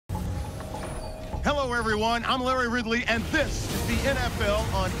Hello, everyone. I'm Larry Ridley, and this is the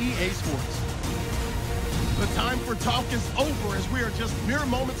NFL on EA Sports. The time for talk is over as we are just mere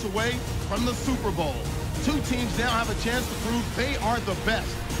moments away from the Super Bowl. Two teams now have a chance to prove they are the best.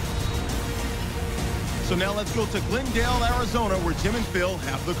 So now let's go to Glendale, Arizona, where Jim and Phil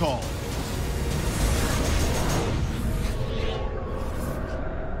have the call.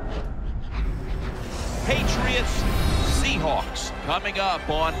 Patriots, Seahawks, coming up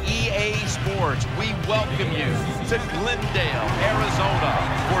on EA Sports. We welcome you to Glendale, Arizona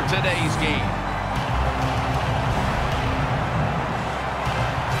for today's game.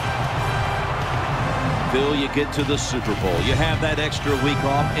 Phil, you get to the Super Bowl. You have that extra week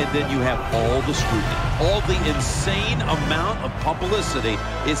off, and then you have all the scrutiny. All the insane amount of publicity.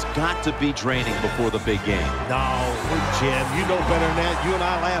 It's got to be draining before the big game. No, Jim, you know better than that. You and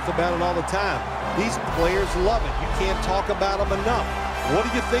I laugh about it all the time. These players love it. You can't talk about them enough. What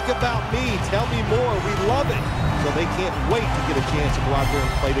do you think about me? Tell me more. We love it. So they can't wait to get a chance to go out there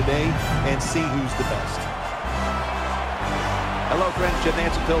and play today and see who's the best. Hello, friends. Jim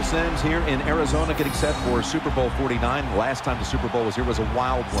Nance and Phil Simms here in Arizona getting set for Super Bowl 49. The last time the Super Bowl was here was a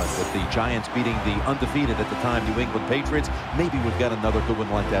wild one with the Giants beating the undefeated at the time New England Patriots. Maybe we've got another good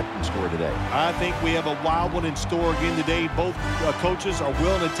one like that in store today. I think we have a wild one in store again today. Both coaches are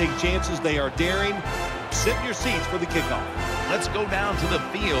willing to take chances. They are daring. Sit in your seats for the kickoff. Let's go down to the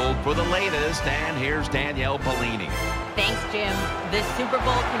field for the latest, and here's Danielle Bellini. Thanks, Jim. This Super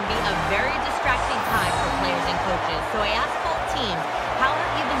Bowl can be a very distracting time for players and coaches. So I asked both teams, how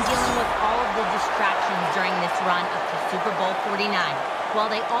have you been dealing with all of the distractions during this run up to Super Bowl 49?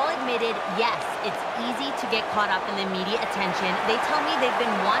 While they all admitted, yes, it's easy to get caught up in the media attention, they tell me they've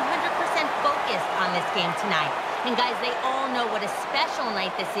been 100% focused on this game tonight. And guys, they all know what a special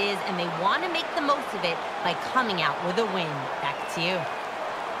night this is, and they want to make the most of it by coming out with a win. Back to you.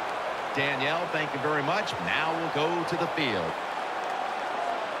 Danielle, thank you very much. Now we'll go to the field.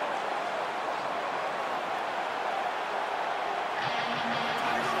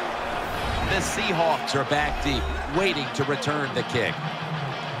 The Seahawks are back deep, waiting to return the kick.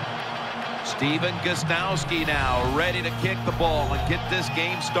 Steven Gostkowski now ready to kick the ball and get this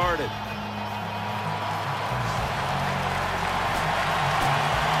game started.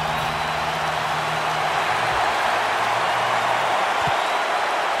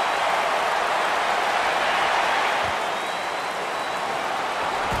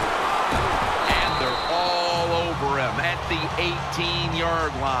 The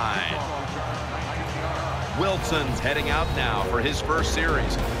 18-yard line. Wilson's heading out now for his first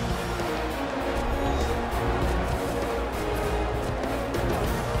series.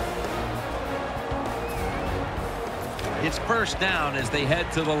 It's first down as they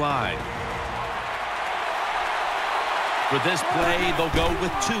head to the line. For this play, they'll go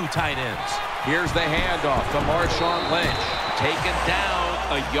with two tight ends. Here's the handoff to Marshawn Lynch. Taken down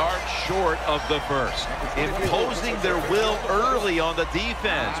a yard short of the first. Imposing their will early on the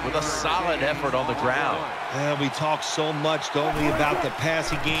defense with a solid effort on the ground. We talk so much, don't we, about the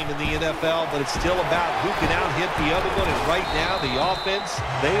passing game in the NFL, but it's still about who can out-hit the other one. And right now, the offense,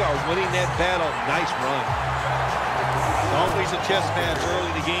 they are winning that battle. Nice run. Always a chess match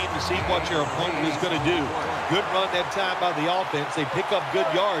early in the game to see what your opponent is going to do. Good run that time by the offense. They pick up good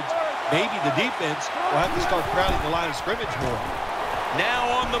yards. Maybe the defense will have to start crowding the line of scrimmage more.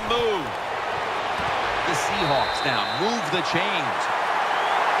 Now on the move. The Seahawks now move the chains.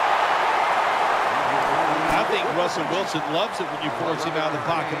 I think Russell Wilson loves it when you force him out of the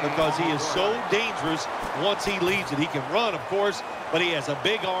pocket because he is so dangerous once he leads it. He can run, of course, but he has a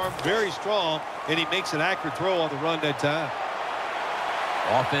big arm, very strong, and he makes an accurate throw on the run that time.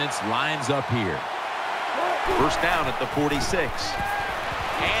 Offense lines up here. First down at the 46.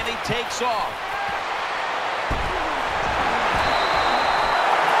 And he takes off.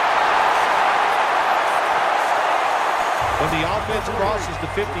 When the offense crosses the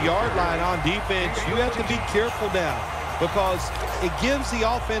 50-yard line on defense, you have to be careful now because it gives the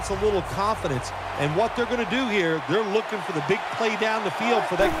offense a little confidence. And what they're going to do here, they're looking for the big play down the field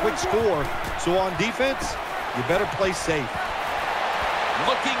for that quick score. So on defense, you better play safe.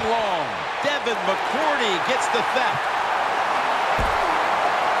 Looking long. Devin McCourty gets the theft.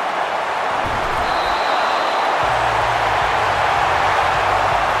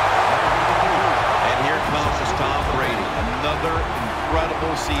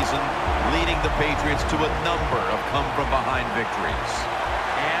 Incredible season, leading the Patriots to a number of come-from-behind victories.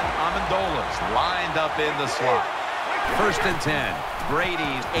 And Amendola's lined up in the slot. First and 10.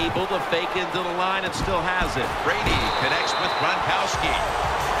 Brady's able to fake into the line and still has it. Brady connects with Gronkowski.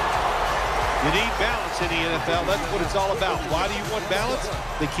 You need balance in the NFL. That's what it's all about. Why do you want balance?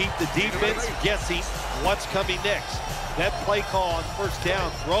 To keep the defense guessing what's coming next. That play call on first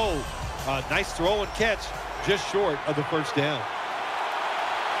down, nice throw and catch, just short of the first down.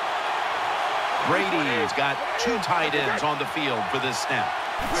 Brady's got 2 tight ends on the field for this snap.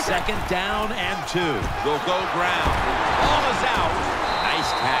 Second down and 2. They'll go ground. Ball is out. Nice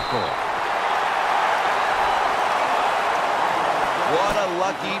tackle. What a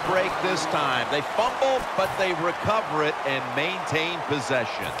lucky break this time. They fumble, but they recover it and maintain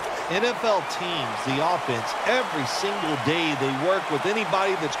possession. NFL teams, the offense, every single day they work with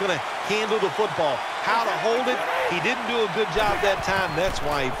anybody that's going to handle the football. How to hold it, he didn't do a good job that time. That's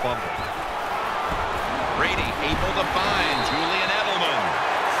why he fumbled. Brady able to find Julian Edelman.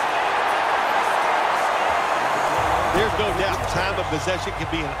 There's no doubt time of possession can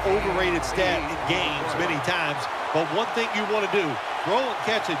be an overrated stat in games many times. But one thing you want to do, throw and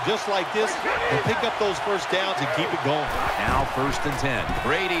catch it just like this and pick up those first downs and keep it going. Now 1st and 10.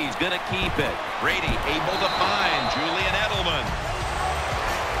 Brady's going to keep it. Brady able to find Julian Edelman.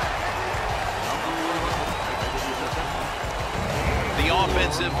 The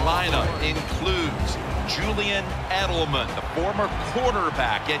offensive lineup includes Julian Edelman, the former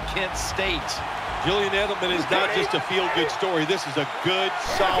quarterback at Kent State. Julian Edelman is not just a feel-good story. This is a good,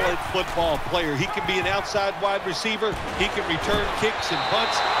 solid football player. He can be an outside wide receiver. He can return kicks and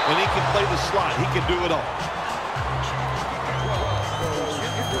punts, and he can play the slot. He can do it all.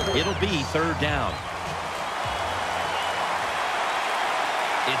 It'll be 3rd down.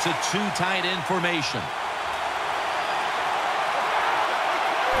 It's a 2 tight end formation.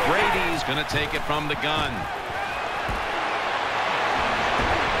 Brady's going to take it from the gun.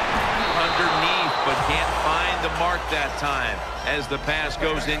 Underneath, but can't find the mark that time as the pass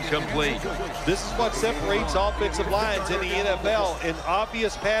goes incomplete. This is what separates offensive lines in the NFL in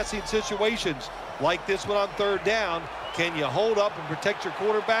obvious passing situations like this one on 3rd down. Can you hold up and protect your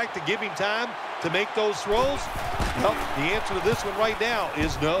quarterback to give him time to make those throws? Well, the answer to this one right now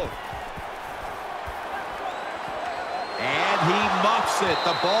is no. And he muffs it.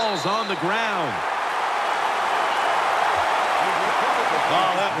 The ball's on the ground.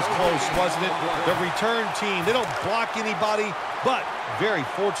 Oh, that was close, wasn't it? The return team, they don't block anybody, but very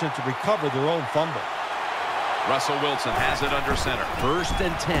fortunate to recover their own fumble. Russell Wilson has it under center. 1st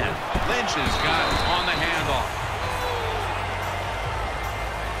and 10. Lynch has got it on the handoff.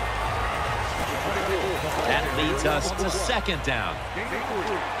 That leads us to 2nd down.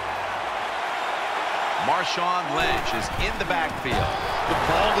 Marshawn Lynch is in the backfield. The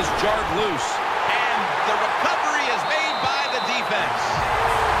ball is jarred loose. And the recovery is made by the defense.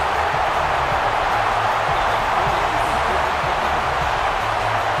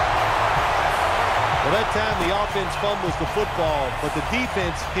 Well, that time the offense fumbles the football, but the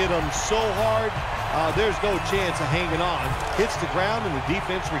defense hit them so hard, there's no chance of hanging on. Hits the ground and the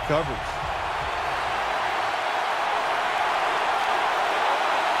defense recovers.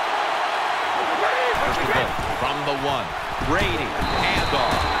 From the 1, Brady,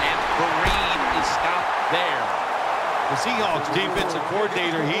 handoff, and Kareem is stopped there. The Seahawks defensive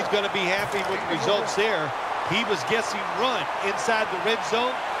coordinator, he's going to be happy with the results there. He was guessing run inside the red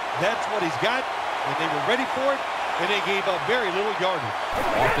zone. That's what he's got, and they were ready for it, and they gave up very little yardage.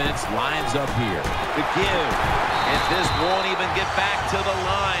 Offense lines up here. The give, and this won't even get back to the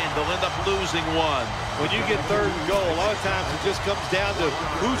line. They'll end up losing one. When you get 3rd and goal, a lot of times it just comes down to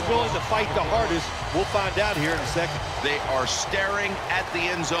who's willing to fight the hardest. We'll find out here in a second. They are staring at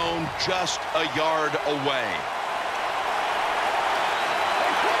the end zone just a yard away.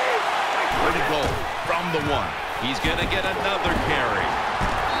 3rd and goal from the 1. He's going to get another carry.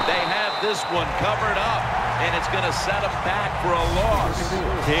 They have this one covered up, and it's going to set them back for a loss.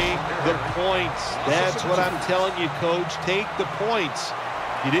 Take the points. That's what I'm telling you, Coach. Take the points.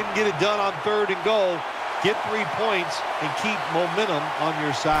 You didn't get it done on 3rd and goal. Get 3 points and keep momentum on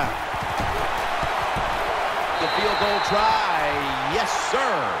your side. The field goal try. Yes,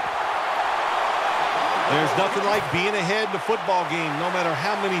 sir. There's nothing like being ahead in a football game, no matter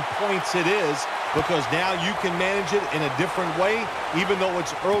how many points it is, because now you can manage it in a different way, even though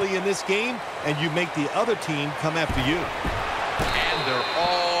it's early in this game, and you make the other team come after you. And they're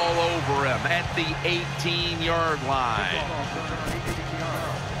all over him at the 18-yard line.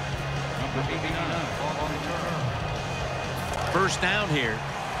 First down here.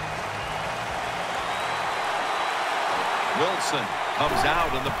 Wilson comes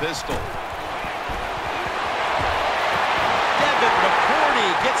out in the pistol. Devin McCourty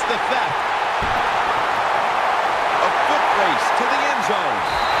gets the theft. A foot race to the end zone.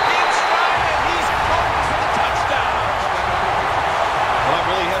 In stride, and he's caught for the touchdown. Well, I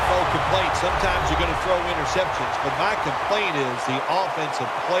really have no complaints. Sometimes interceptions, but my complaint is the offensive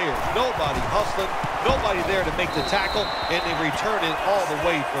players. Nobody hustling, nobody there to make the tackle, and they return it all the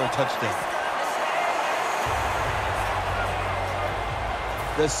way for a touchdown.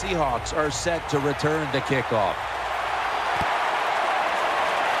 The Seahawks are set to return to kickoff.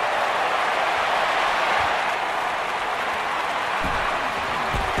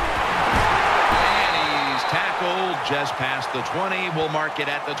 Just past the 20, will mark it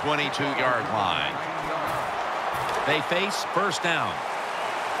at the 22-yard line. They face first down.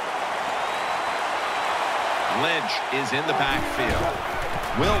 Lynch is in the backfield.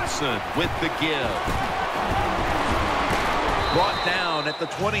 Wilson with the give. Brought down at the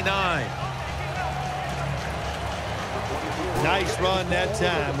 29. Nice run that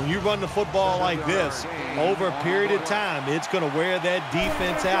time. When you run the football like this, over a period of time, it's going to wear that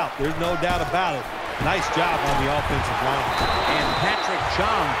defense out. There's no doubt about it. Nice job on the offensive line. And Patrick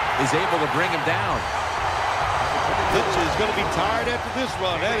Chung is able to bring him down. Lynch is going to be tired after this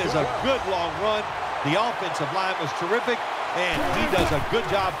run. That is a good long run. The offensive line was terrific, and he does a good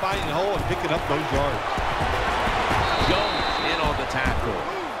job finding the hole and picking up those yards. Jones in on the tackle.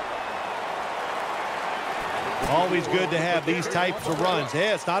 Always good to have these types of runs.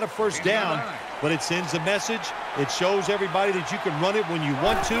 Yeah, it's not a first down, but it sends a message. It shows everybody that you can run it when you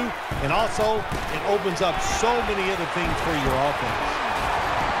want to, and also it opens up so many other things for your offense.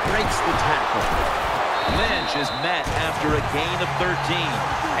 Breaks the tackle. Lynch is met after a gain of 13.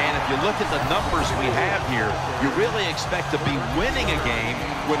 And if you look at the numbers we have here, you really expect to be winning a game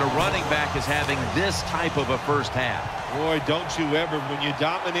when a running back is having this type of a first half. Boy, don't you ever, when you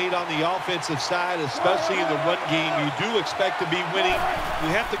dominate on the offensive side, especially in the run game, you do expect to be winning.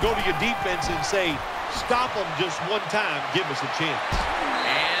 You have to go to your defense and say, stop them just one time, give us a chance.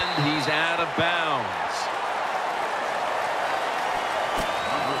 And he's out of bounds.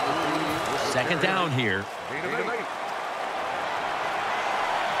 Second down here.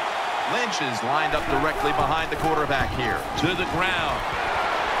 Lynch is lined up directly behind the quarterback here. To the ground.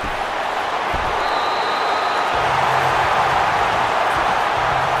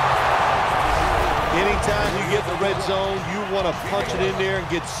 Anytime you get in the red zone, you want to punch it in there and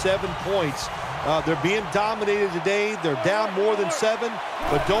get 7 points. They're being dominated today. They're down more than 7,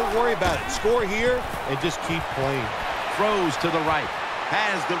 but don't worry about it. Score here and just keep playing. Throws to the right.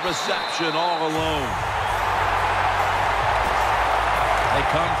 Has the reception all alone. They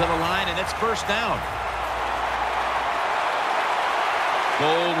come to the line, and it's first down.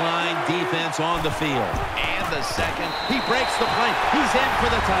 Goal line defense on the field. And the second. He breaks the play. He's in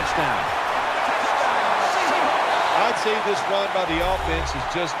for the touchdown. I'd say this run by the offense is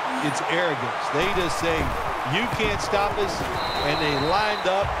just, it's arrogance. They just say, you can't stop us, and they lined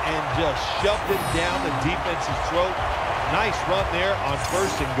up and just shoved it down the defense's throat. Nice run there on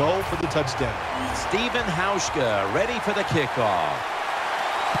first and goal for the touchdown. Stephen Hauschka ready for the kickoff.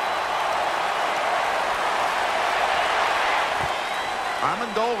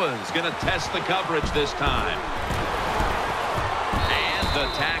 Amendola is going to test the coverage this time. And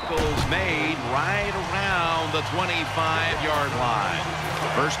the tackle's made right around the 25-yard line.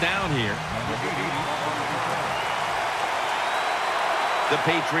 First down here. The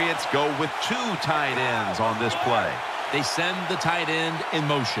Patriots go with 2 tight ends on this play. They send the tight end in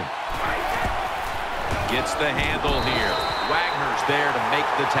motion. Gets the handle here. Wagner's there to make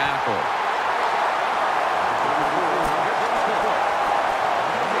the tackle.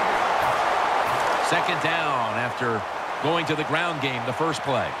 Second down after going to the ground game the first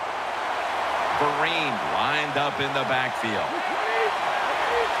play. Vereen lined up in the backfield.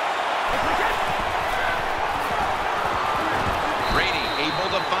 Brady able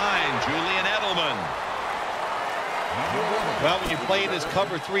to find Julian Edelman. Well, when you're playing this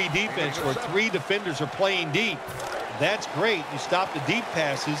cover 3 defense where 3 defenders are playing deep, that's great. You stop the deep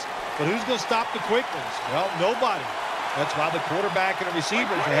passes, but who's going to stop the quick ones? Well, nobody. That's why the quarterback and the receivers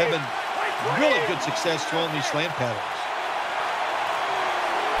are having really good success throwing these slant patterns.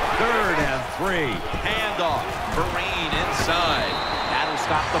 Third and 3. Handoff. Vereen inside. That'll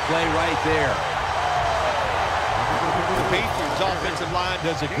stop the play right there. The Patriots offensive line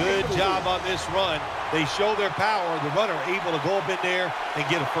does a good job on this run. They show their power. The runner able to go up in there and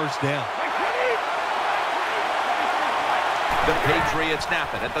get a first down. The Patriots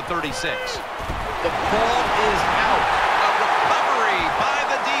snap it at the 36. The ball is out. A recovery by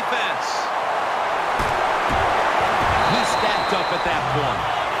the defense. He stacked up at that point.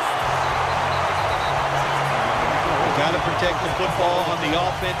 You got to protect the football on the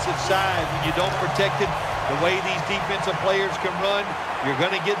offensive side. When you don't protect it, the way these defensive players can run, you're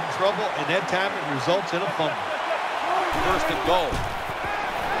going to get in trouble, and that time it results in a fumble. First and goal.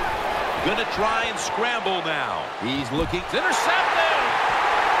 Gonna try and scramble now. He's looking to intercepted.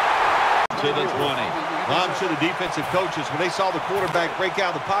 To the 20. I'm sure the defensive coaches, when they saw the quarterback break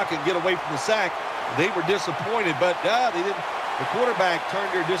out of the pocket and get away from the sack, they were disappointed, but they didn't. The quarterback turned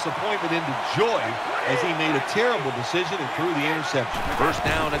their disappointment into joy as he made a terrible decision and threw the interception. First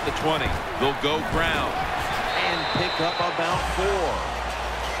down at the 20. They'll go ground and pick up about 4.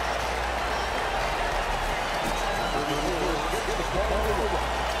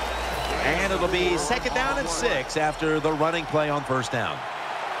 And it'll be second down and 6 after the running play on first down.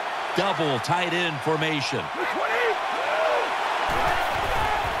 Double tight end formation.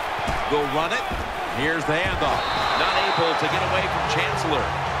 They'll run it. Here's the handoff. Not able to get away from Chancellor.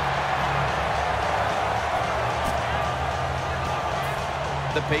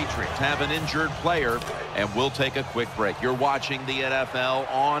 The Patriots have an injured player, and we'll take a quick break. You're watching the NFL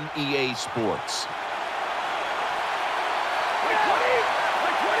on EA Sports.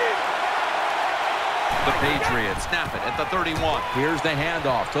 The Patriots snap it at the 31. Here's the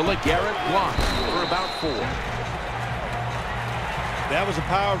handoff to LeGarrette Blount for about 4. That was a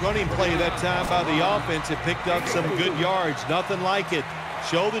power running play that time by the offense. It picked up some good yards. Nothing like it.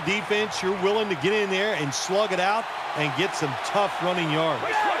 Show the defense you're willing to get in there and slug it out and get some tough running yards.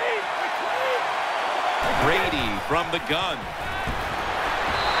 Brady from the gun.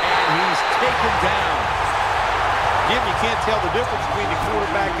 And he's taken down. Jim, you can't tell the difference between the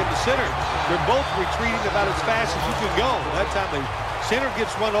quarterback and the center. They're both retreating about as fast as you can go. That time the center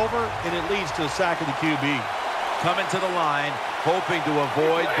gets run over, and it leads to a sack of the QB. Coming to the line, hoping to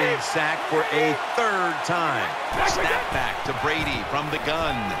avoid being sacked for a 3rd time. Snap back to Brady from the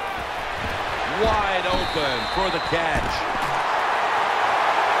gun. Wide open for the catch.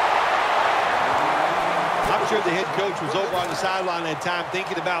 I'm sure the head coach was over on the sideline that time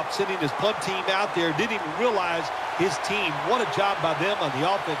thinking about sending his punt team out there. Didn't even realize his team. What a job by them on the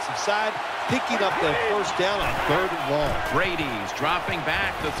offensive side, picking up that first down on 3rd and long. Brady's dropping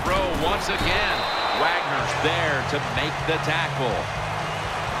back to throw once again. Wagner's there to make the tackle.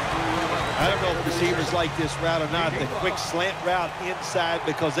 I don't know if receivers like this route or not, the quick slant route inside,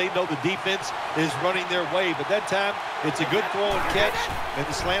 because they know the defense is running their way. But that time, it's a good throw and catch, and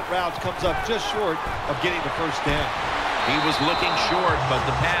the slant route comes up just short of getting the first down. He was looking short, but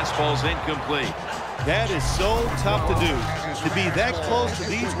the pass falls incomplete. That is so tough to do, to be that close to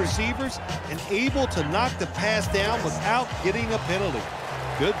these receivers and able to knock the pass down without getting a penalty.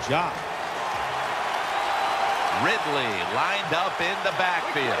 Good job. Ridley lined up in the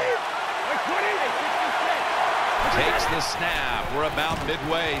backfield. Takes the snap. We're about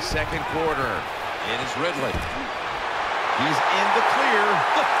midway, 2nd quarter. It is Ridley. He's in the clear.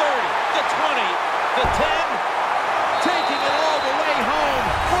 The 30, the 20, the 10. Taking it all the way home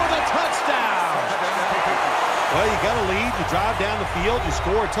for the touchdown. Well, you got to lead. You drive down the field. You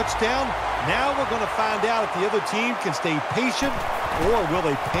score a touchdown. Now we're going to find out if the other team can stay patient or will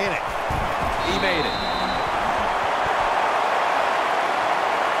they panic. He made it.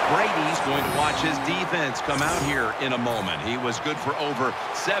 Brady's going to watch his defense come out here in a moment. He was good for over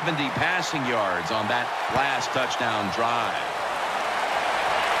 70 passing yards on that last touchdown drive.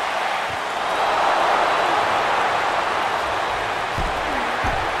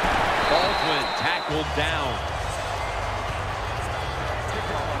 Baldwin tackled down.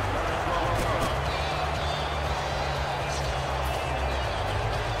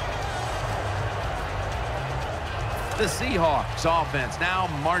 The Seahawks offense now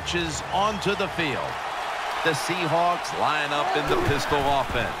marches onto the field. The Seahawks line up in the pistol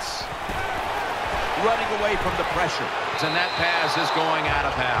offense. Running away from the pressure. And that pass is going out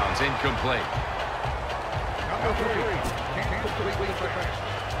of bounds. Incomplete.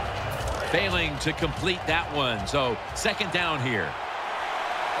 Failing to complete that one. So 2nd down here.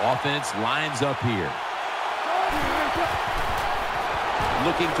 Offense lines up here.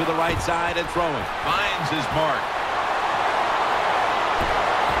 Looking to the right side and throwing. Finds his mark.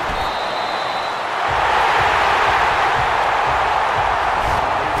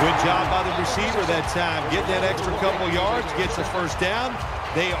 Good job by the receiver that time. Getting that extra couple yards, gets the first down.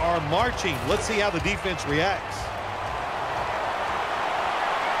 They are marching. Let's see how the defense reacts.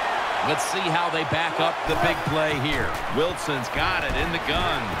 Let's see how they back up the big play here. Wilson's got it in the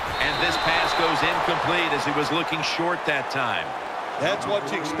gun. And this pass goes incomplete as he was looking short that time. That's what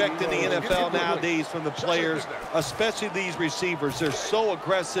you expect in the NFL nowadays from the players, especially these receivers. They're so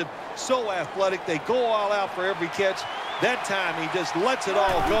aggressive, so athletic. They go all out for every catch. That time, he just lets it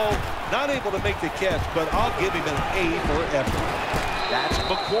all go. Not able to make the catch, but I'll give him an A for effort. That's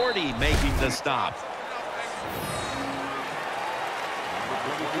McCourty making the stop.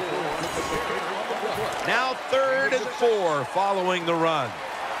 Now 3rd and 4 following the run.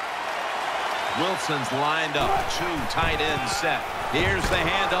 Wilson's lined up. 2 tight ends set. Here's the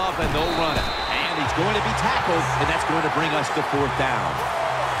handoff, and they'll run it. And he's going to be tackled, and that's going to bring us to 4th down.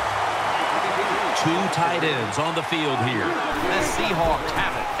 2 tight ends on the field here. The Seahawks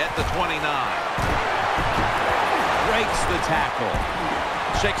have it at the 29. Breaks the tackle.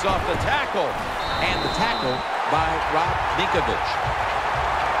 Shakes off the tackle. And the tackle by Rob Ninkovich.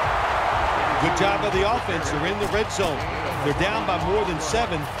 Good job of the offense. They're in the red zone. They're down by more than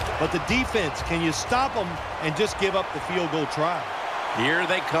 7. But the defense, can you stop them and just give up the field goal try? Here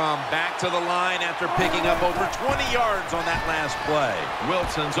they come back to the line after picking up over 20 yards on that last play.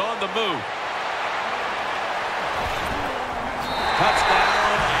 Wilson's on the move.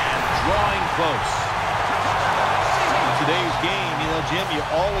 Touchdown and drawing close. In today's game, Jim, you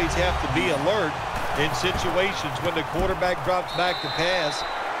always have to be alert in situations when the quarterback drops back to pass.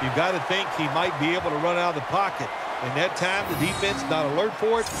 You've got to think he might be able to run out of the pocket. And that time, the defense not alert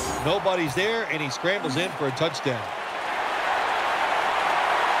for it. Nobody's there, and he scrambles in for a touchdown.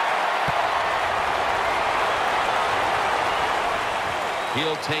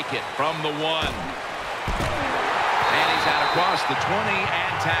 He'll take it from the 1. And he's out across the 20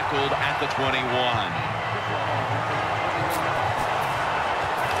 and tackled at the 21.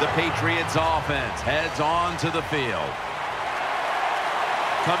 The Patriots offense heads on to the field.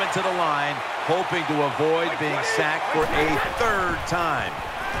 Coming to the line, hoping to avoid being sacked for a 3rd time.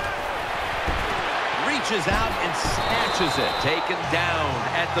 Reaches out and snatches it. Taken down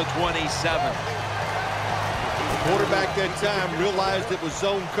at the 27. The quarterback that time realized it was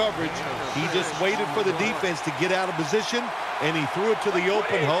zone coverage. He just waited for the defense to get out of position, and he threw it to the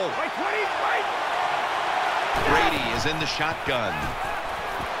open hole. Brady is in the shotgun.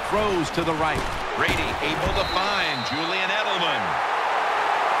 Throws to the right. Brady able to find Julian Edelman.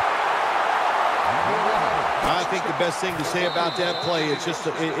 I think the best thing to say about that play, it's just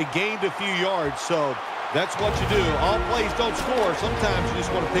it gained a few yards, so that's what you do. All plays don't score. Sometimes you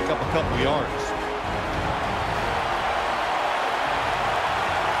just want to pick up a couple of yards.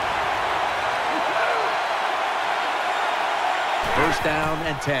 First down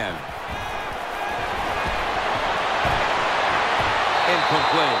and 10.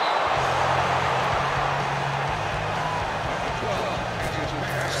 Incomplete.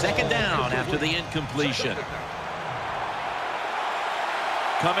 Second down after the incompletion.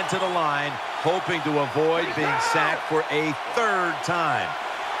 Coming to the line, hoping to avoid being sacked for a 3rd time.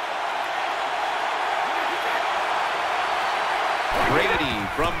 Brady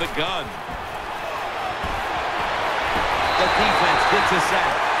from the gun. The defense gets a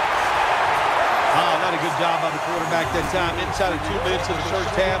sack. Not a good job by the quarterback that time. Inside of 2 minutes of the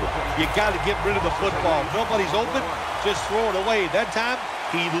first half, you got to get rid of the football. Nobody's open, just throw it away. That time,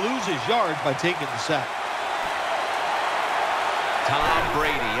 he loses yards by taking the sack. Tom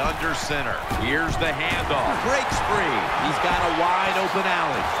Brady under center. Here's the handoff. Breaks free. He's got a wide open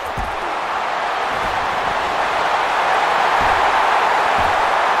alley.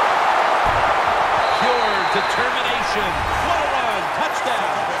 Pure determination. What a run.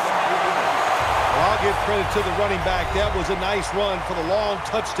 Touchdown. Well, I'll give credit to the running back. That was a nice run for the long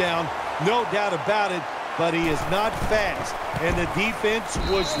touchdown. No doubt about it. But he is not fast. And the defense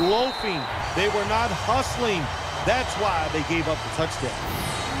was loafing. They were not hustling. That's why they gave up the touchdown.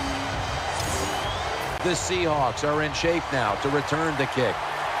 The Seahawks are in shape now to return the kick.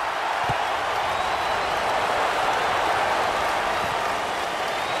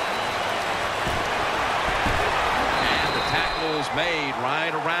 And the tackle is made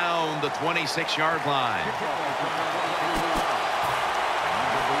right around the 26-yard line.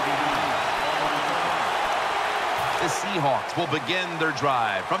 The Seahawks will begin their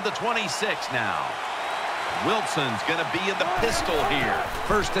drive from the 26 now. Wilson's going to be in the pistol here.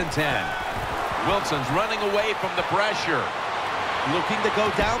 1st and 10. Wilson's running away from the pressure. Looking to go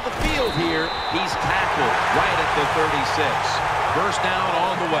down the field here. He's tackled right at the 36. First down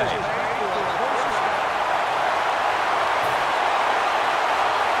on the way.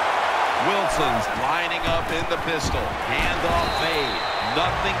 Wilson's lining up in the pistol. Handoff made.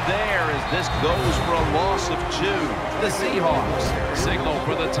 Nothing there as this goes for a loss of 2. The Seahawks signal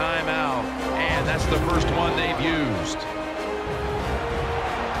for the timeout, and that's the first one they've used.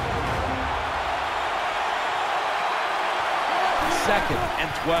 Second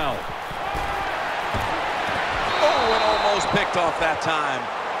and 12. Oh, it almost picked off that time.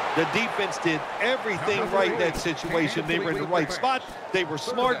 The defense did everything right in that situation. They were in the right spot. They were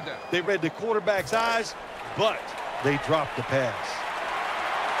smart. They read the quarterback's eyes, but they dropped the pass.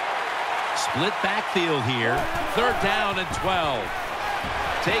 Split backfield here. 3rd down and 12.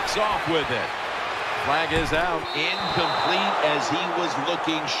 Takes off with it. Flag is out. Incomplete as he was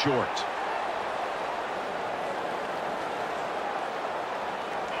looking short.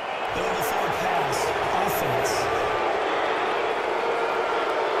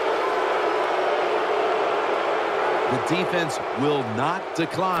 defense will not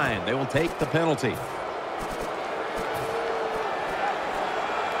decline. They will take the penalty.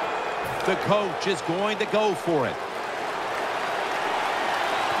 The coach is going to go for it.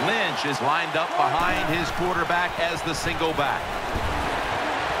 Lynch is lined up behind his quarterback as the single back.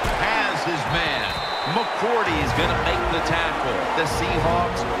 Has his man. McCourty is going to make the tackle. The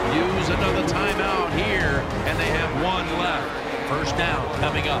Seahawks use another timeout here, and they have one left. First down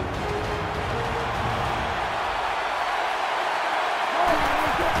coming up.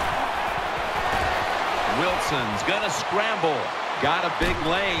 Wilson's going to scramble. Got a big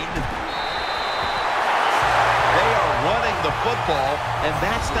lane. They are running the football, and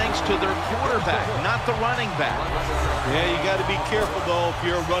that's thanks to their quarterback, not the running back. Yeah, you got to be careful, though, if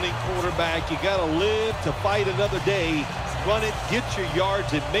you're a running quarterback. You got to live to fight another day. Run it, get your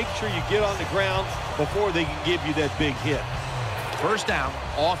yards, and make sure you get on the ground before they can give you that big hit. First down,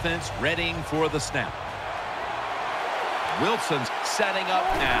 offense readying for the snap. Wilson's setting up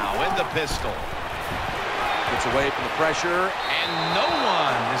now in the pistol. Gets away from the pressure, and no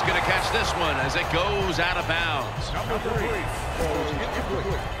one is going to catch this one as it goes out of bounds. Number 3.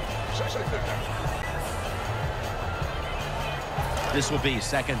 This will be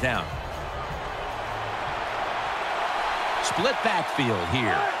second down. Split backfield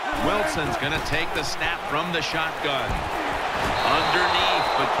here. Wilson's going to take the snap from the shotgun. Underneath,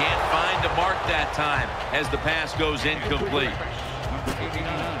 but can't find a mark that time as the pass goes incomplete.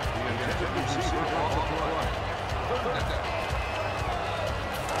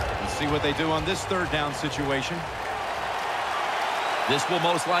 Let's see what they do on this third down situation. This will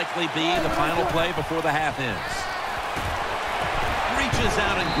most likely be the final play before the half ends. Reaches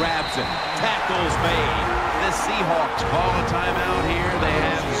out and grabs him. Tackles made. The Seahawks call a timeout here. They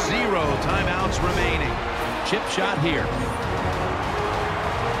have 0 timeouts remaining. Chip shot here.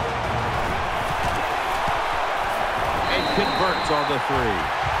 And converts on the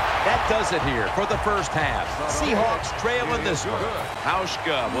 3. That does it here for the first half. Seahawks trail in this one.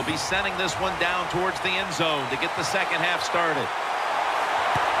 Hauschka will be sending this one down towards the end zone to get the second half started.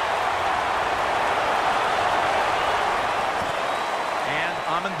 And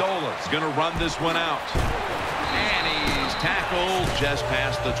Amendola's going to run this one out. And he's tackled just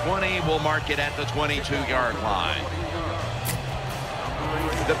past the 20. We'll mark it at the 22-yard line.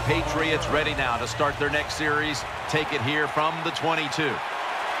 The Patriots ready now to start their next series. Take it here from the 22.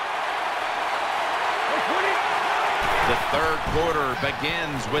 The third quarter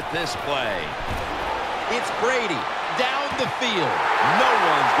begins with this play. It's Brady down the field. No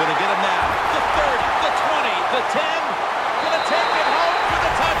one's going to get him now. The 30, the 20, the 10. Going to take it home for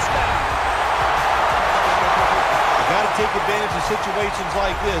the touchdown. You got to take advantage of situations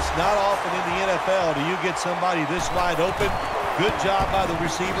like this. Not often in the NFL do you get somebody this wide open. Good job by the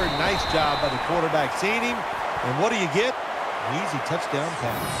receiver. Nice job by the quarterback seeing him. And what do you get? An easy touchdown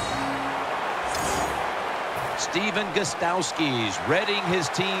pass. Steven Gostowski's readying his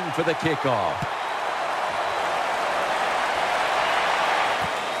team for the kickoff.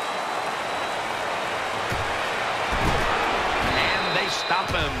 And they stop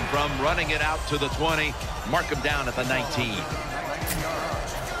him from running it out to the 20. Mark him down at the 19.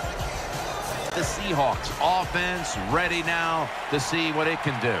 The Seahawks offense ready now to see what it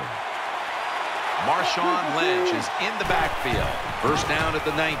can do. Marshawn Lynch is in the backfield. First down at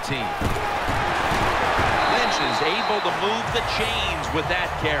the 19. Is able to move the chains with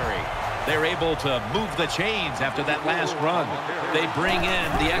that carry. They're able to move the chains after that last run. They bring in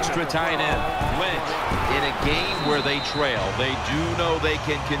the extra tight end, Lynch. In a game where they trail, they do know they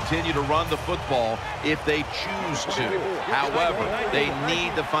can continue to run the football if they choose to. However, they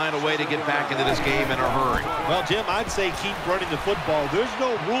need to find a way to get back into this game in a hurry. Well, Jim, I'd say keep running the football. There's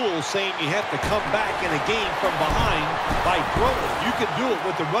no rule saying you have to come back in a game from behind by throwing. You can do it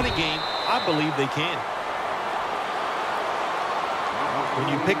with the running game. I believe they can. When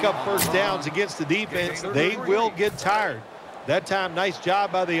you pick up first downs against the defense, they will get tired. That time, nice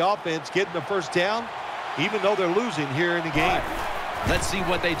job by the offense getting the first down, even though they're losing here in the game. Let's see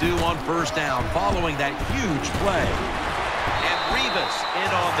what they do on first down following that huge play. And Rivas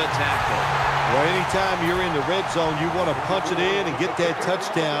in on the tackle. Well, anytime you're in the red zone, you want to punch it in and get that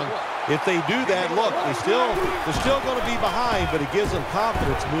touchdown. If they do that, look, they're still going to be behind, but it gives them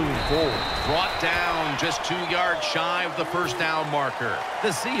confidence moving forward. Brought down just 2 yards shy of the first down marker. The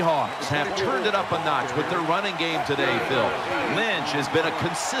Seahawks have turned it up a notch with their running game today, Phil. Lynch has been a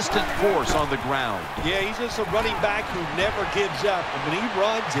consistent force on the ground. Yeah, he's just a running back who never gives up. And when he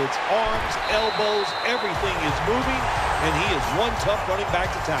runs, it's arms, elbows, everything is moving, and he is one tough running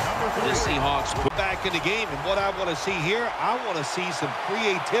back to tackle. The Seahawks Seahawks put back in the game, and what I want to see here, I want to see some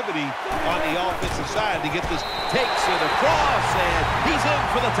creativity on the offensive side to get this. takes it across, and he's in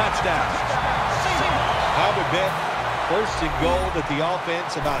for the touchdown. I would bet first and goal that the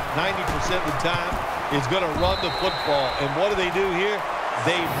offense about 90% of the time is going to run the football. And what do here?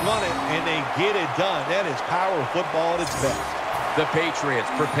 They run it, and they get it done. That is power football at its best. The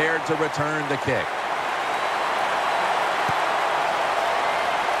Patriots prepared to return the kick.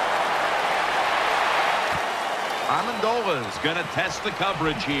 Amendola's going to test the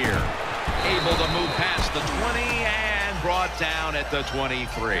coverage here. Able to move past the 20 and brought down at the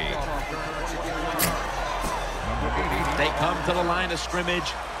 23. They come to the line of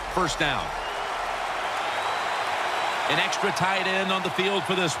scrimmage. First down. An extra tight end on the field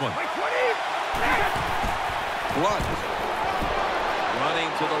for this one. Blunt.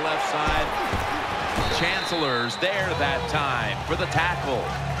 Running to the left side. Chancellor's there that time for the tackle.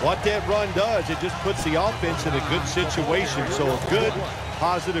 What that run does, it just puts the offense in a good situation. So a good,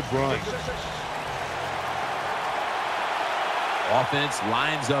 positive run. Offense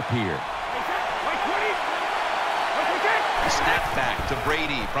lines up here. Snap back to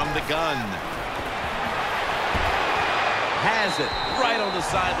Brady from the gun. Has it right on the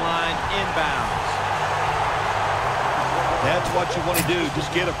sideline, inbounds. That's what you want to do.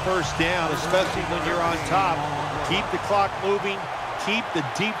 Just get a first down, especially when you're on top. Keep the clock moving. Keep the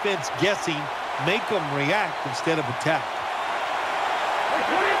defense guessing. Make them react instead of attack.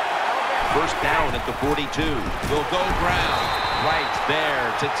 First down at the 42. They'll go ground. Right there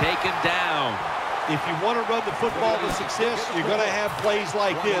to take him down. If you want to run the football to success, you're going to have plays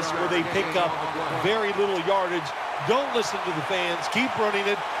like this where they pick up very little yardage. Don't listen to the fans. Keep running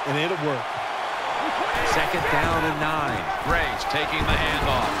it, and it'll work. Second down and 9. Grace taking the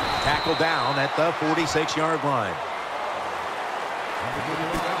handoff. Tackle down at the 46-yard line.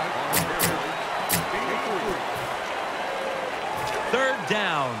 Third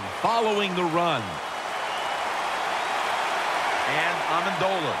down following the run. And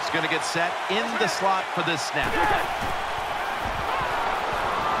Amendola's going to get set in the slot for this snap.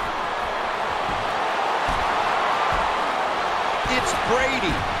 It's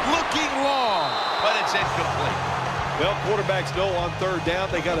Brady looking long, but it's incomplete. Well, quarterbacks know on third down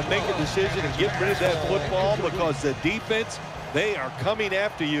they got to make a decision and get rid of that football because the defense, they are coming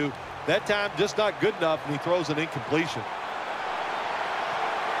after you. That time just not good enough, and he throws an incompletion.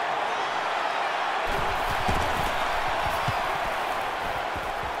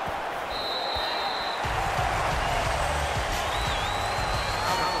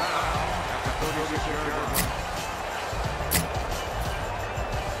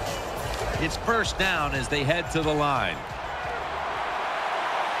 It's first down as they head to the line.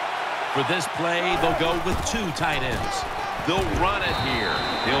 For this play, they'll go with 2 tight ends. They'll run it here.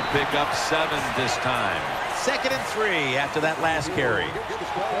 He'll pick up 7 this time. 2nd and 3 after that last carry.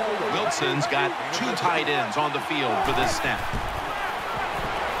 Wilson's got 2 tight ends on the field for this snap.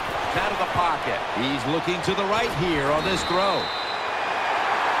 Out of the pocket. He's looking to the right here on this throw.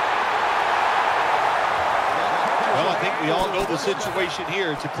 Well, I think we all know the situation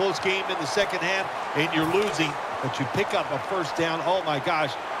here. It's a close game in the second half, and you're losing, but you pick up a first down. Oh, my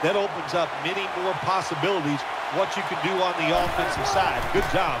gosh, that opens up many more possibilities what you can do on the offensive side. Good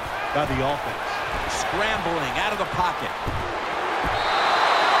job by the offense. Scrambling out of the pocket.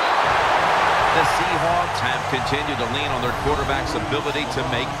 The Seahawks have continued to lean on their quarterback's ability to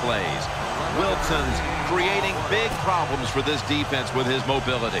make plays. Wilson's creating big problems for this defense with his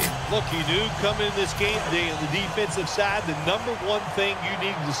mobility. Look, you knew coming in this game today on the defensive side, the number one thing you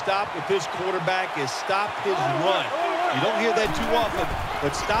need to stop with this quarterback is stop his run. You don't hear that too often,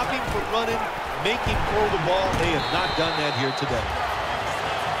 but stop him from running, make him throw the ball. They have not done that here today.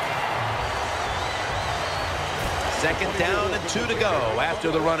 Second down and 2 to go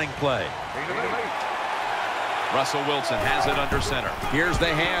after the running play. Russell Wilson has it under center. Here's the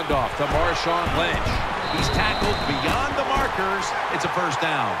handoff to Marshawn Lynch. He's tackled beyond the markers. It's a first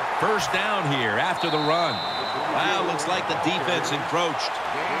down. First down here after the run. Well, looks like the defense encroached.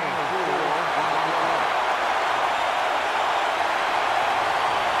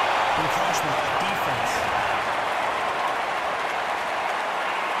 Encroachment by defense.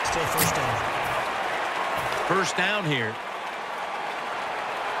 Still first down. First down here.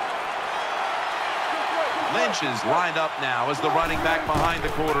 Lynch is lined up now as the running back behind the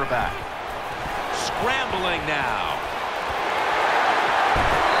quarterback. Scrambling now.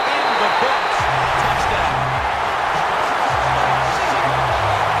 In the books. Touchdown.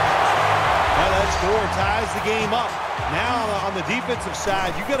 Well, that score ties the game up. Now on the defensive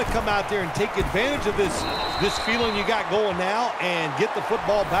side, you got to come out there and take advantage of this feeling you got going now and get the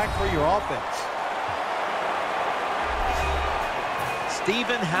football back for your offense.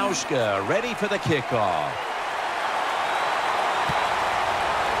 Steven Hauschka ready for the kickoff.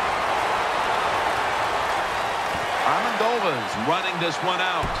 Amendola's running this one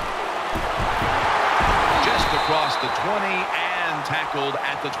out. Just across the 20 and tackled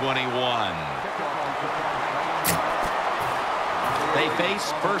at the 21. They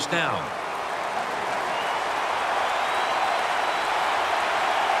face first down.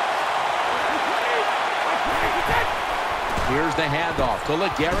 Here's the handoff to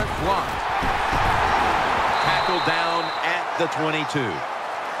LeGarrette Blount. Tackled down at the 22.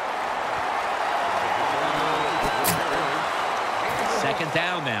 Second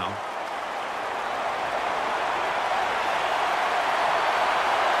down now.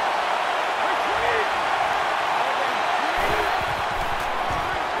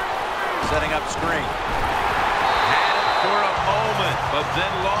 Setting up screen. Had it for a moment, but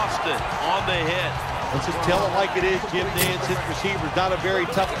then lost it on the hit. Let's just tell it like it is, Jim Nance. His receiver's not a very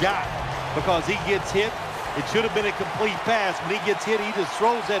tough guy because he gets hit. It should have been a complete pass. When he gets hit, he just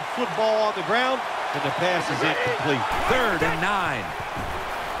throws that football on the ground, and the pass is incomplete. 3rd and 9.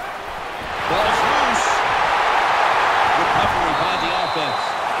 Ball's loose. Recovery by the offense.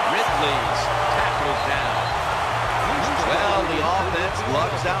 Ridley's tackled down. Well, the offense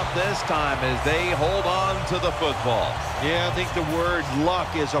lucks out this time as they hold on to the football. Yeah, I think the word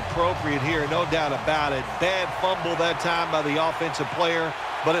luck is appropriate here, no doubt about it. Bad fumble that time by the offensive player,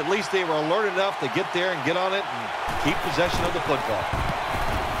 but at least they were alert enough to get there and get on it and keep possession of the football.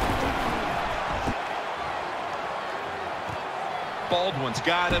 Baldwin's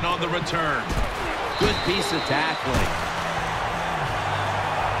got it on the return. Good piece of tackling.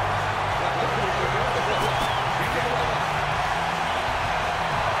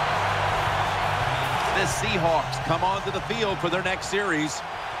 The Seahawks come onto the field for their next series.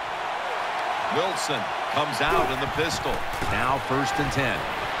 Wilson comes out in the pistol. Now 1st and 10.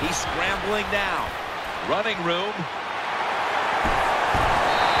 He's scrambling now. Running room.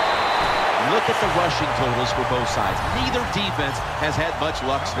 Look at the rushing totals for both sides. Neither defense has had much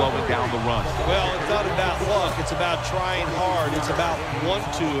luck slowing down the run. Well, it's not about luck. It's about trying hard. It's about want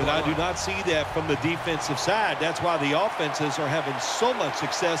to, and I do not see that from the defensive side. That's why the offenses are having so much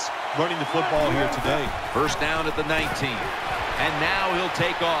success running the football here today. First down at the 19. And now he'll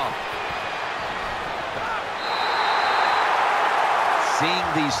take off.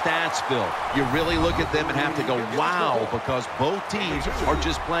 Seeing these stats, Phil, you really look at them and have to go, wow, because both teams are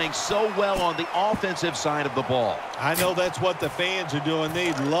just playing so well on the offensive side of the ball. I know that's what the fans are doing.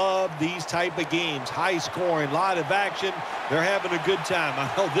 They love these type of games. High scoring, a lot of action. They're having a good time. I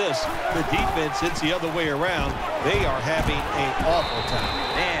know this, the defense, it's the other way around. They are having an awful time.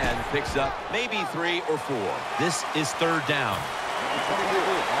 And picks up maybe 3 or 4. This is 3rd down.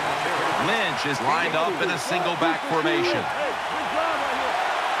 Lynch is lined up in a single back formation.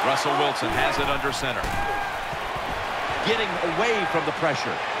 Russell Wilson has it under center. Getting away from the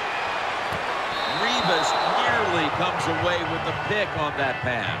pressure. Revis nearly comes away with the pick on that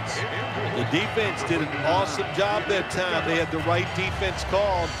pass. The defense did an awesome job that time. They had the right defense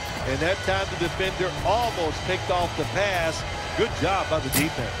called, and that time the defender almost picked off the pass. Good job by the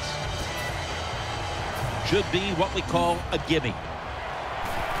defense. Should be what we call a gimme.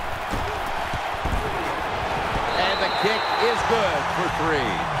 And the kick is good for 3.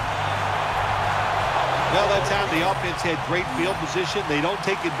 Well, that time the offense had great field position. They don't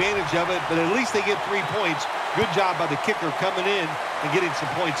take advantage of it, but at least they get 3 points. Good job by the kicker coming in and getting some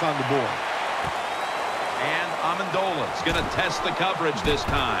points on the board. And Amendola's going to test the coverage this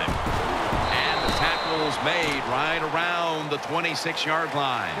time. And the tackle's made right around the 26-yard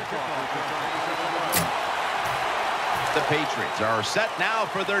line. The Patriots are set now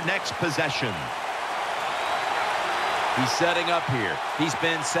for their next possession. He's setting up here. He's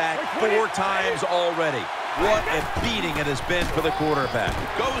been sacked 4 times already. What a beating it has been for the quarterback.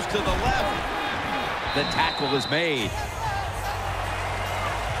 Goes to the left. The tackle is made.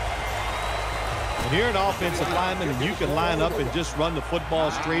 When you're an offensive lineman and you can line up and just run the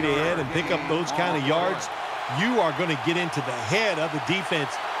football straight ahead and pick up those kind of yards, you are going to get into the head of the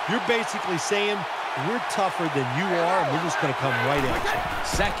defense. You're basically saying, we're tougher than you are, and we're just going to come right at you.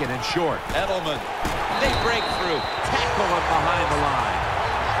 2nd and short. Edelman. They break through. Tackle him behind the line.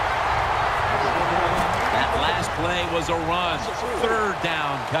 That last play was a run. 3rd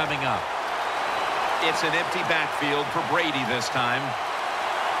down coming up. It's an empty backfield for Brady this time.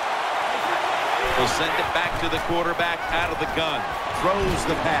 Will send it back to the quarterback out of the gun. Throws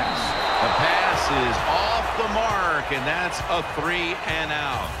the pass. The pass is off the mark, and that's a 3 and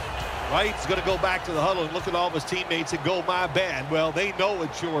out. Right, he's going to go back to the huddle and look at all of his teammates and go, my bad. Well, they know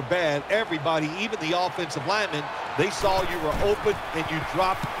it's your bad. Everybody, even the offensive linemen, they saw you were open and you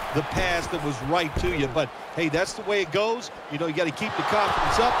dropped the pass that was right to you. But, hey, that's the way it goes. You know, you got to keep the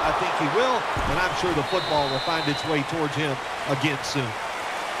confidence up. I think he will, and I'm sure the football will find its way towards him again soon.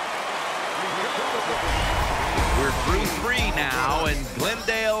 We're through 3 now in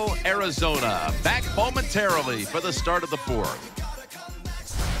Glendale, Arizona. Back momentarily for the start of the 4th.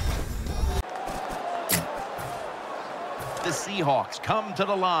 The Seahawks come to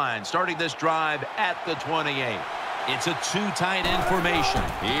the line, starting this drive at the 28. It's a 2 tight end formation.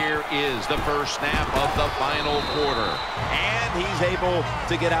 Here is the first snap of the final quarter. And he's able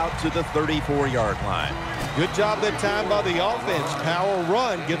to get out to the 34-yard line. Good job that time by the offense. Power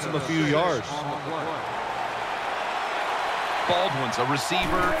run gets him a few yards. Baldwin's a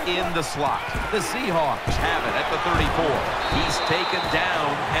receiver in the slot. The Seahawks have it at the 34. He's taken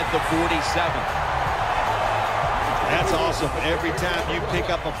down at the 47. That's awesome. Every time you pick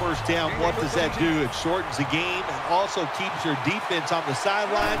up a first down, what does that do? It shortens the game and also keeps your defense on the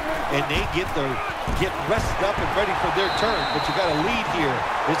sideline, and they get rested up and ready for their turn. But you got a lead here.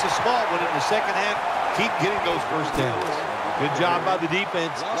 It's a small one in the second half. Keep getting those first downs. Good job by the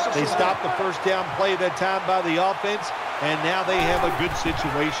defense. They stopped the first down play that time by the offense, and now they have a good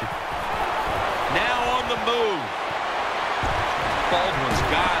situation. Now on the move. Baldwin's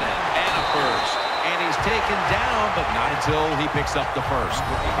got it, and a first. And he's taken down, but not until he picks up the first.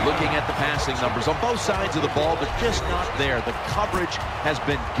 Looking at the passing numbers on both sides of the ball, they're just not there. The coverage has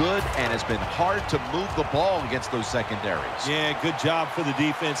been good, and it's been hard to move the ball against those secondaries. Yeah, good job for the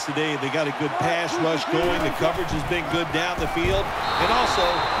defense today. They got a good pass rush going. The coverage has been good down the field. And also,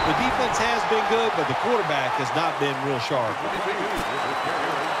 the defense has been good, but the quarterback has not been real sharp.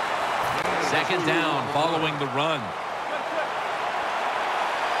 Second down following the run.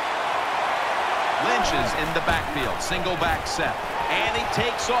 Lynch is in the backfield, single back set, and he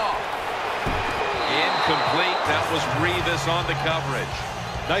takes off. Incomplete. That was Revis on the coverage.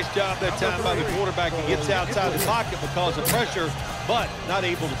 Nice job that time by the quarterback. He gets outside the pocket because of pressure, but not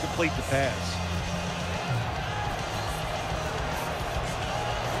able to complete the pass.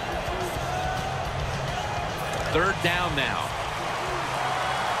 Third down now.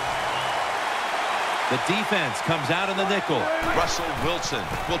 The defense comes out in the nickel. Russell Wilson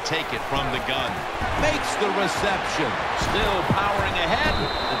will take it from the gun. Makes the reception. Still powering ahead.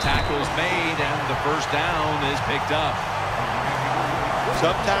 The tackle's made, and the first down is picked up.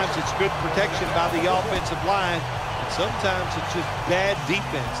 Sometimes it's good protection by the offensive line, and sometimes it's just bad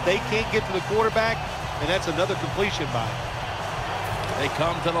defense. They can't get to the quarterback, and that's another completion by him. They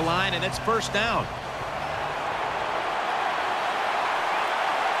come to the line, and it's first down.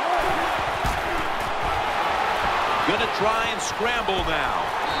 Gonna try and scramble now.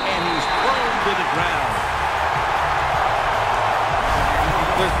 And he's thrown to the ground.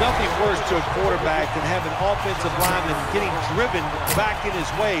 There's nothing worse to a quarterback than having offensive linemen getting driven back in his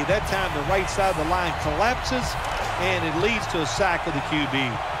way. That time the right side of the line collapses, and it leads to a sack of the QB.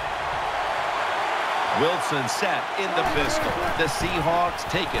 Wilson set in the pistol. The Seahawks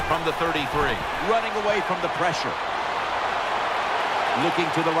take it from the 33. Running away from the pressure.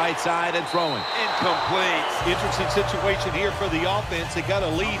 Looking to the right side and throwing. Incomplete. Interesting situation here for the offense. They got a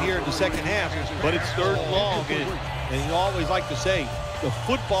lead here in the second half, but it's third and long. And you always like to say, the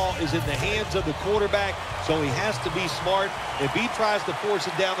football is in the hands of the quarterback, so he has to be smart. If he tries to force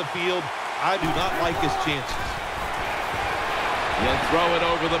it down the field, I do not like his chances. He'll throw it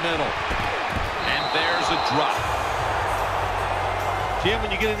over the middle. And there's a drop. Jim,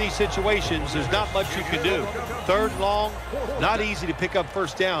 when you get in these situations, there's not much you can do. Third and long, not easy to pick up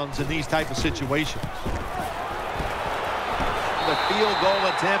first downs in these type of situations. The field goal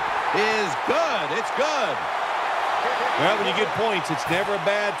attempt is good. It's good. Well, when you get points, it's never a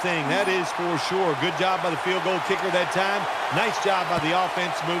bad thing. That is for sure. Good job by the field goal kicker that time. Nice job by the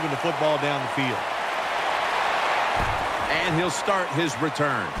offense moving the football down the field. And he'll start his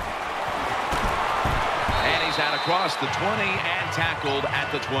return. And he's out across the 20 and tackled at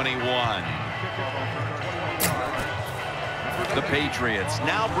the 21. The Patriots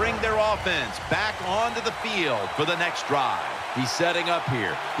now bring their offense back onto the field for the next drive. He's setting up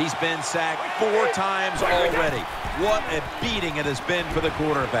here. He's been sacked 4 times already. What a beating it has been for the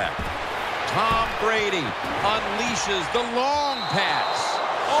quarterback. Tom Brady unleashes the long pass.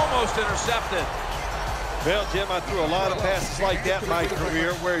 Almost intercepted. Well, Jim, I threw a lot of passes like that in my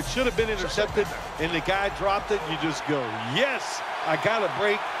career where it should have been intercepted and the guy dropped it. You just go, yes, I got a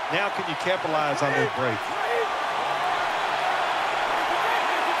break. Now can you capitalize on that break?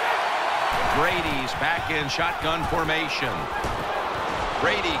 Brady's back in shotgun formation.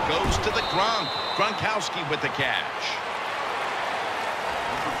 Brady goes to the Gronkowski with the catch.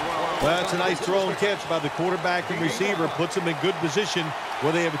 Well, that's a nice throw and catch by the quarterback and receiver. Puts them in good position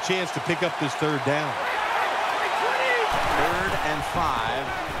where they have a chance to pick up this third down. 3rd and 5.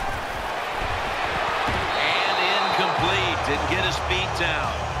 And incomplete. Didn't get his feet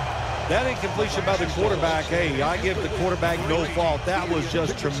down. That incompletion by the quarterback, hey, I give the quarterback no fault. That was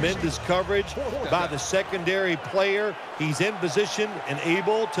just tremendous coverage by the secondary player. He's in position and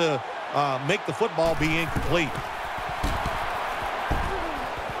able to make the football be incomplete.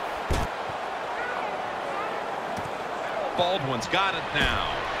 Baldwin's got it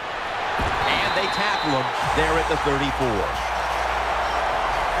now. And they tackle him there at the 34.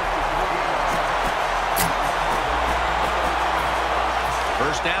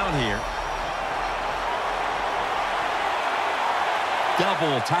 First down here.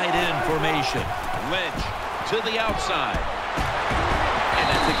 Double tight end formation. Lynch to the outside. And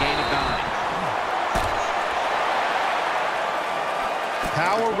that's a gain of 9.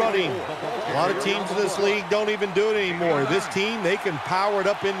 Power running. A lot of teams in this league don't even do it anymore. This team, they can power it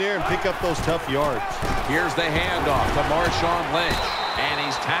up in there and pick up those tough yards. Here's the handoff to Marshawn Lynch. And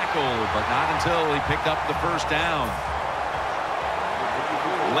he's tackled, but not until he picked up the first down.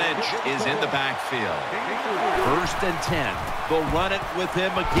 Lynch is in the backfield. 1st and 10. They'll run it with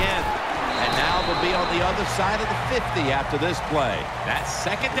him again. And now they'll be on the other side of the 50 after this play. That's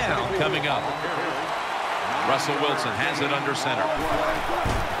 2nd down coming up. Russell Wilson has it under center.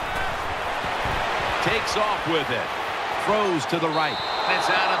 Takes off with it. Throws to the right. It's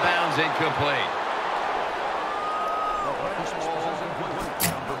out of bounds, incomplete.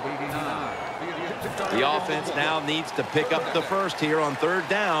 The offense now needs to pick up the first here on 3rd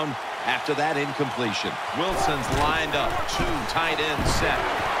down after that incompletion. Wilson's lined up. 2 tight ends set.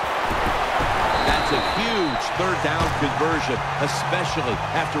 That's a huge 3rd down conversion, especially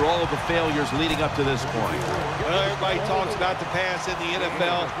after all of the failures leading up to this point. Well, everybody talks about the pass in the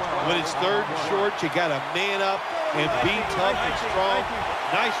NFL. When it's 3rd and short, you got to man up and be tough and strong.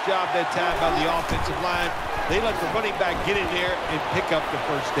 Nice job that time by the offensive line. They let the running back get in there and pick up the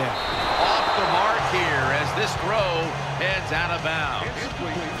first down. Off the mark here as this throw heads out of bounds.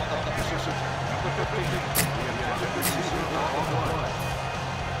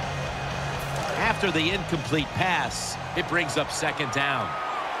 After the incomplete pass, it brings up 2nd down.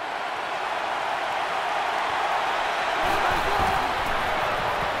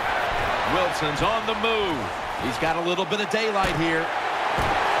 Wilson's on the move. He's got a little bit of daylight here.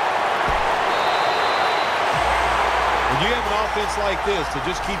 When you have an offense like this that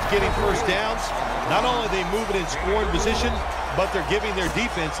just keeps getting first downs, not only are they moving in scoring position, but they're giving their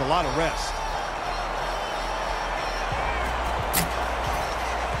defense a lot of rest.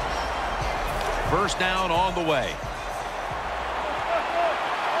 First down on the way.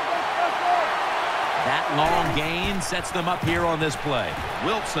 That long gain sets them up here on this play.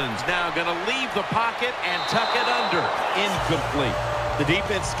 Wilson's now going to leave the pocket and tuck it under. Incomplete. The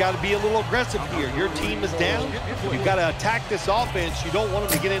defense has got to be a little aggressive here. Your team is down. You've got to attack this offense. You don't want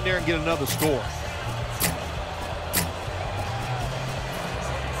them to get in there and get another score.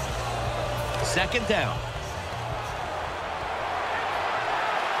 Second down.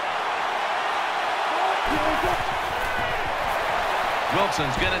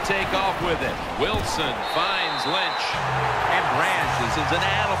 Wilson's going to take off with it. Wilson finds Lynch. And Branch is an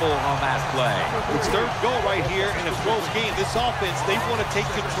animal on that play. It's 3rd goal right here in a close game. This offense, they want to take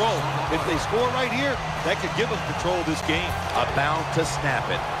control. If they score right here, that could give them control of this game. About to snap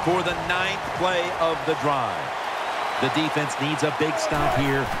it for the 9th play of the drive. The defense needs a big stop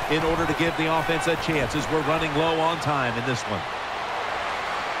here in order to give the offense a chance as we're running low on time in this one.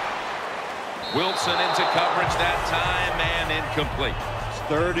 Wilson into coverage that time and incomplete. It's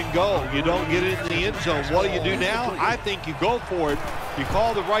 3rd and goal. You don't get it in the end zone. What do you do now? I think you go for it. You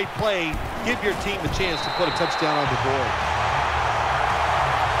call the right play. Give your team a chance to put a touchdown on the board.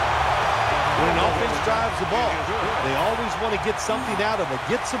 When an offense drives the ball, they always want to get something out of it.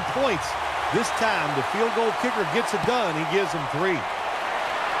 Get some points. This time, the field goal kicker gets it done. He gives them 3.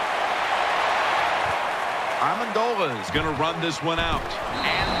 Amendola is going to run this one out.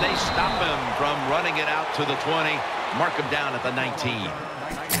 And they stop him from running it out to the 20. Mark him down at the 19.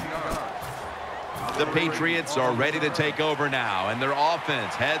 The Patriots are ready to take over now, and their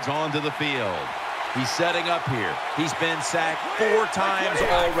offense heads onto the field. He's setting up here. He's been sacked 4 times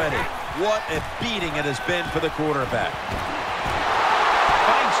already. What a beating it has been for the quarterback.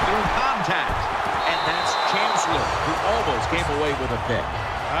 Fights through contact. And that's Chancellor, who almost came away with a pick.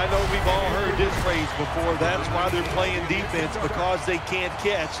 I know we've all heard this phrase before. That's why they're playing defense, because they can't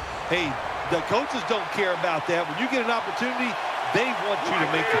catch. Hey, the coaches don't care about that. When you get an opportunity, they want you to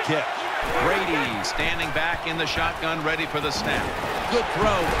make the catch. Brady standing back in the shotgun, ready for the snap. Good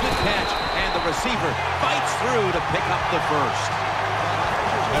throw, good catch, and the receiver fights through to pick up the first.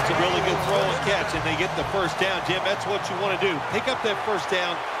 That's a really good throw and catch, and they get the first down, Jim. That's what you want to do. Pick up that first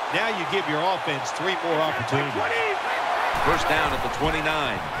down. Now you give your offense 3 more opportunities. First down at the 29.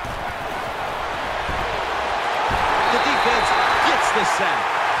 The defense gets the sack.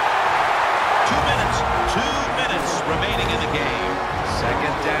 2 minutes remaining in the game.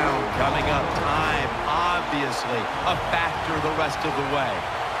 Second down coming up. Time, obviously, a factor the rest of the way.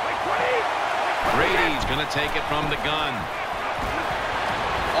 Brady's going to take it from the gun.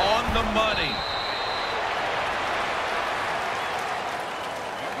 On the money.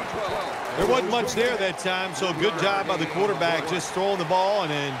 There wasn't much there that time, so good job by the quarterback just throwing the ball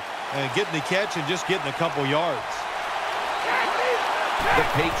and then getting the catch and just getting a couple yards. The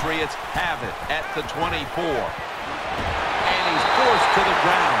Patriots have it at the 24. And he's forced to the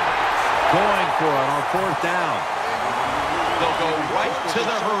ground. Going for it on fourth down. They'll go right to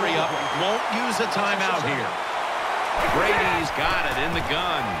the hurry-up. Won't use a timeout here. Brady's got it in the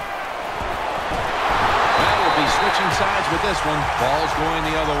gun. Well, we'll be switching sides with this one. Ball's going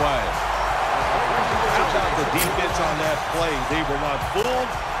the other way. How about the defense on that play? They were not fooled.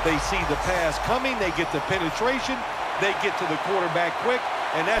 They see the pass coming. They get the penetration. They get to the quarterback quick,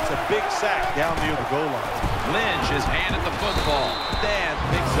 and that's a big sack down near the goal line. Lynch is handed the football. Dan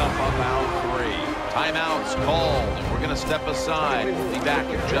picks up about 3. Timeouts called. We're going to step aside. We'll be back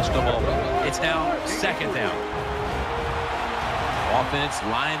in just a moment. It's now second down. Offense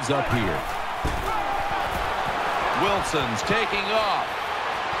lines up here. Wilson's taking off.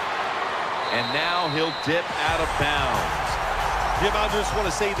 And now he'll dip out of bounds. Jim, I just want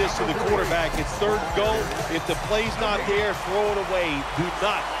to say this to the quarterback. It's third and goal. If the play's not there, throw it away. Do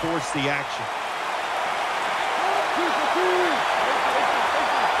not force the action.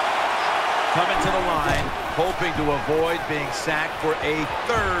 Coming to the line, hoping to avoid being sacked for a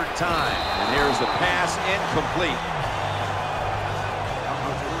 3rd time. And here's the pass incomplete.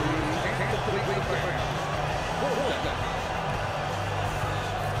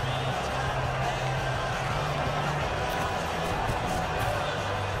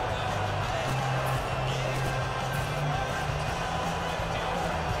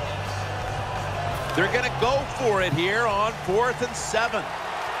 They're going to go for it here on 4th and 7.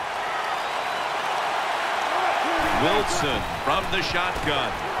 Wilson from the shotgun.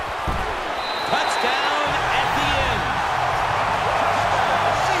 Touchdown at the end.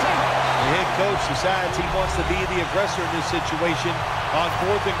 The head coach decides he wants to be the aggressor in this situation. On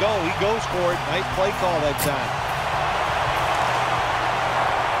 4th and goal, he goes for it. Nice play call that time.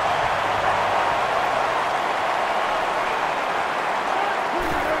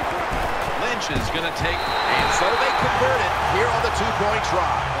 Is going to take, and so they convert it here on the 2-point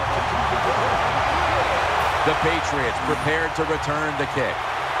try. The Patriots prepared to return the kick.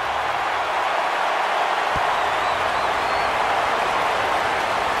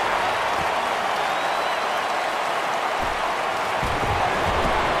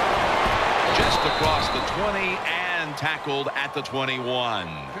 Just across the 20 and tackled at the 21.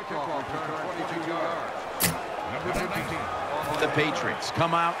 The Patriots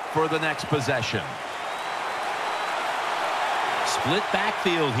come out for the next possession. Split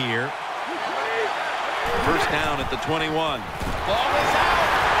backfield here. First down at the 21. Ball is out.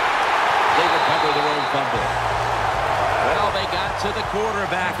 They recover their own fumble. Well, they got to the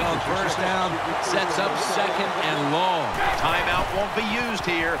quarterback on first down. Sets up 2nd and long. Timeout won't be used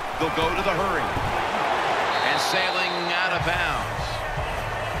here. They'll go to the hurry. And sailing out of bounds.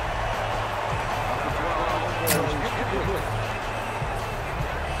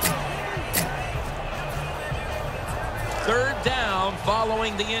 Third down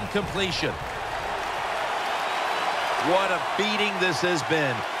following the incompletion. What a beating this has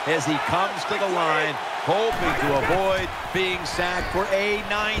been as he comes to the line, hoping to avoid being sacked for a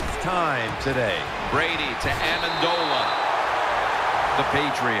 9th time today. Brady to Amendola. The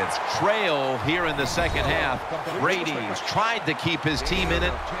Patriots trail here in the second half. Brady's tried to keep his team in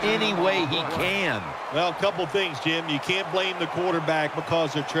it any way he can. Well, a couple things, Jim. You can't blame the quarterback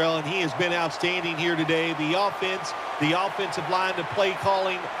because they're trailing. He has been outstanding here today. The offense, the offensive line, the play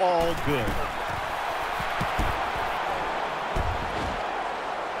calling, all good.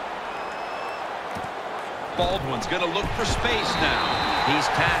 Baldwin's going to look for space now. He's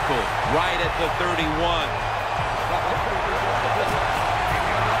tackled right at the 31.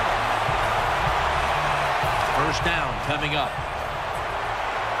 First down coming up.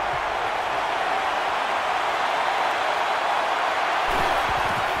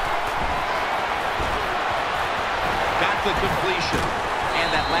 Got the completion. And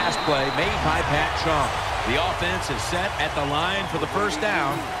that last play made by Pat Chung. The offense is set at the line for the first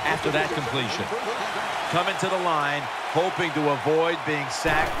down after that completion. Coming to the line, hoping to avoid being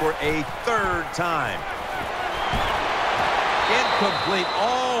sacked for a third time. Incomplete,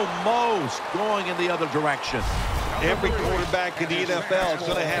 almost going in the other direction. Every quarterback in the NFL is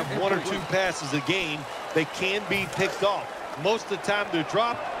going to have 1 or 2 passes a game that can be picked off. Most of the time they're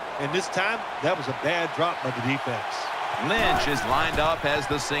dropped, and this time that was a bad drop by the defense. Lynch is lined up as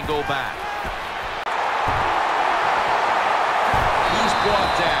the single back. He's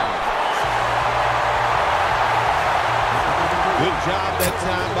brought down. Good job that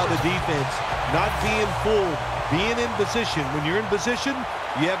time by the defense. Not being fooled, being in position. When you're in position,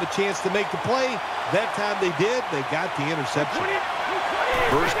 you have a chance to make the play. That time they did. They got the interception.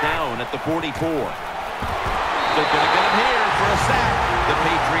 First down at the 44. They're going to get him here for a sack. The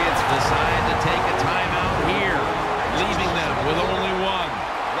Patriots decide to take a timeout here, leaving them with only one.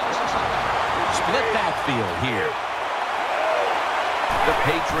 Split backfield here. The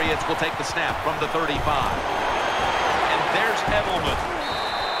Patriots will take the snap from the 35. And there's Edelman.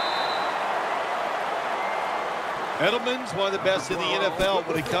 Edelman's one of the best in the NFL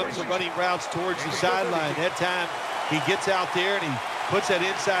when it comes to running routes towards the sideline. That time he gets out there and he puts that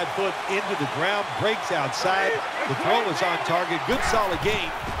inside foot into the ground, breaks outside. The throw is on target. Good solid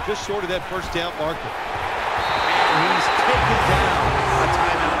game, just short of that first down marker. And he's taken down. A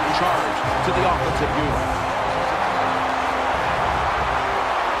timeout charge to the offensive unit.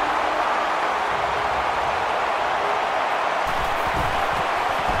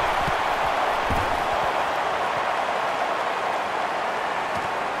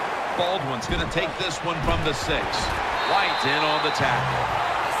 Baldwin's going to take this one from the 6. White in on the tackle.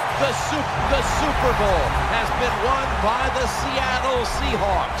 The Super Bowl has been won by the Seattle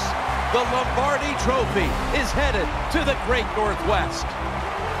Seahawks. The Lombardi Trophy is headed to the Great Northwest.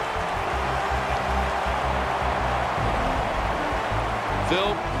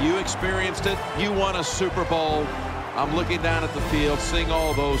 Phil, you experienced it. You won a Super Bowl. I'm looking down at the field, seeing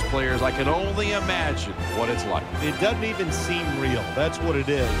all those players. I can only imagine what it's like. It doesn't even seem real. That's what it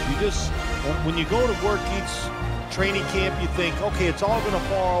is. You just, when you go to work each training camp, you think, okay, it's all going to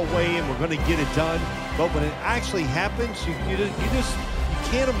fall away and we're going to get it done. But when it actually happens, you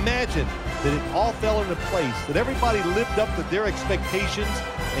can't imagine that it all fell into place, that everybody lived up to their expectations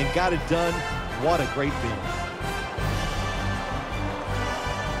and got it done. What a great feeling.